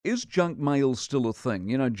Is junk mail still a thing?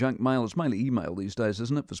 You know, junk mail, it's mainly email these days,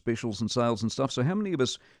 isn't it, for specials and sales and stuff? So how many of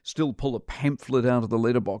us still pull a pamphlet out of the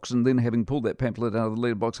letterbox, and then having pulled that pamphlet out of the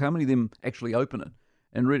letterbox, how many of them actually open it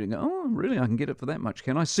and read it and go, oh, really, I can get it for that much,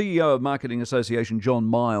 can I? CEO of Marketing Association, John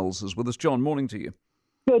Miles, is with us. John, morning to you.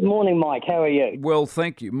 Good morning, Mike. How are you? Well,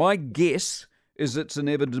 thank you. My guess is it's an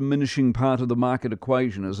ever-diminishing part of the market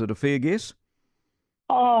equation. Is it a fair guess?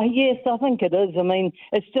 Oh, yes, I think it is. I mean,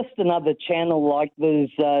 it's just another channel like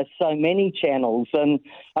there's so many channels. And,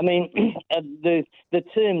 I mean, the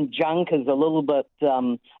term junk is a little bit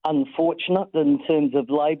unfortunate in terms of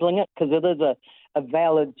labelling it because it is a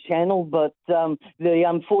valid channel. But the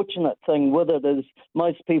unfortunate thing with it is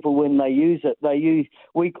most people, when they use it,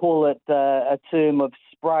 we call it a term of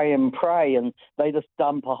spray and pray, and they just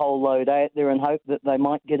dump a whole load out there and hope that they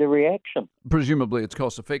might get a reaction. Presumably it's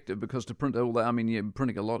cost effective because to print all that, I mean, you're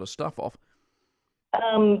printing a lot of stuff off.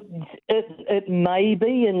 It may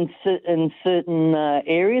be in certain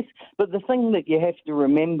areas, but the thing that you have to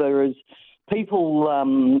remember is people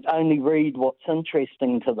only read what's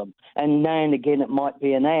interesting to them, and now and again it might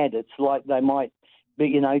be an ad. It's like they might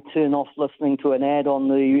turn off listening to an ad on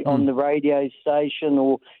the radio station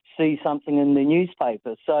or see something in the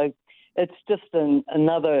newspaper. So it's just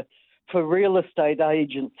another, for real estate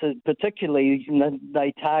agents particularly,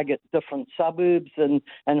 they target different suburbs and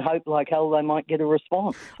hope like hell they might get a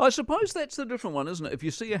response. I suppose that's the different one, isn't it? If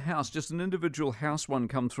you see a house, just an individual house one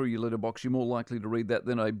come through your letterbox, you're more likely to read that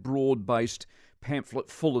than a broad-based pamphlet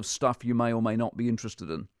full of stuff you may or may not be interested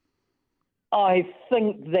in. I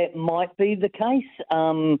think that might be the case,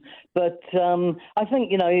 but I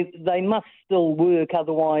think, they must still work.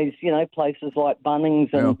 Otherwise, places like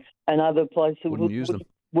Bunnings and other places wouldn't use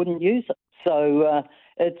it. So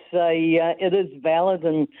it is valid,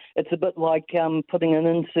 and it's a bit like putting an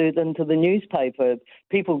insert into the newspaper.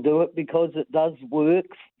 People do it because it does work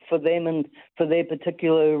for them and for their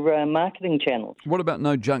particular marketing channels. What about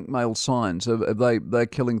no junk mail signs? They're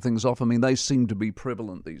killing things off? I mean, they seem to be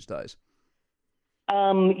prevalent these days.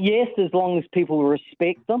 Yes, as long as people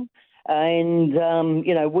respect them. And,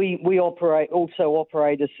 we operate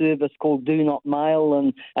a service called Do Not Mail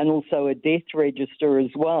and also a death register as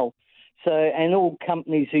well. So, and all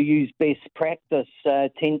companies who use best practice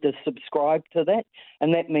tend to subscribe to that.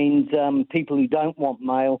 And that means people who don't want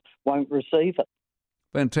mail won't receive it.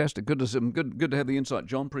 Fantastic. Good to have the insight,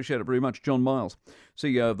 John. Appreciate it very much. John Miles,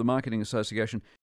 CEO of the Marketing Association.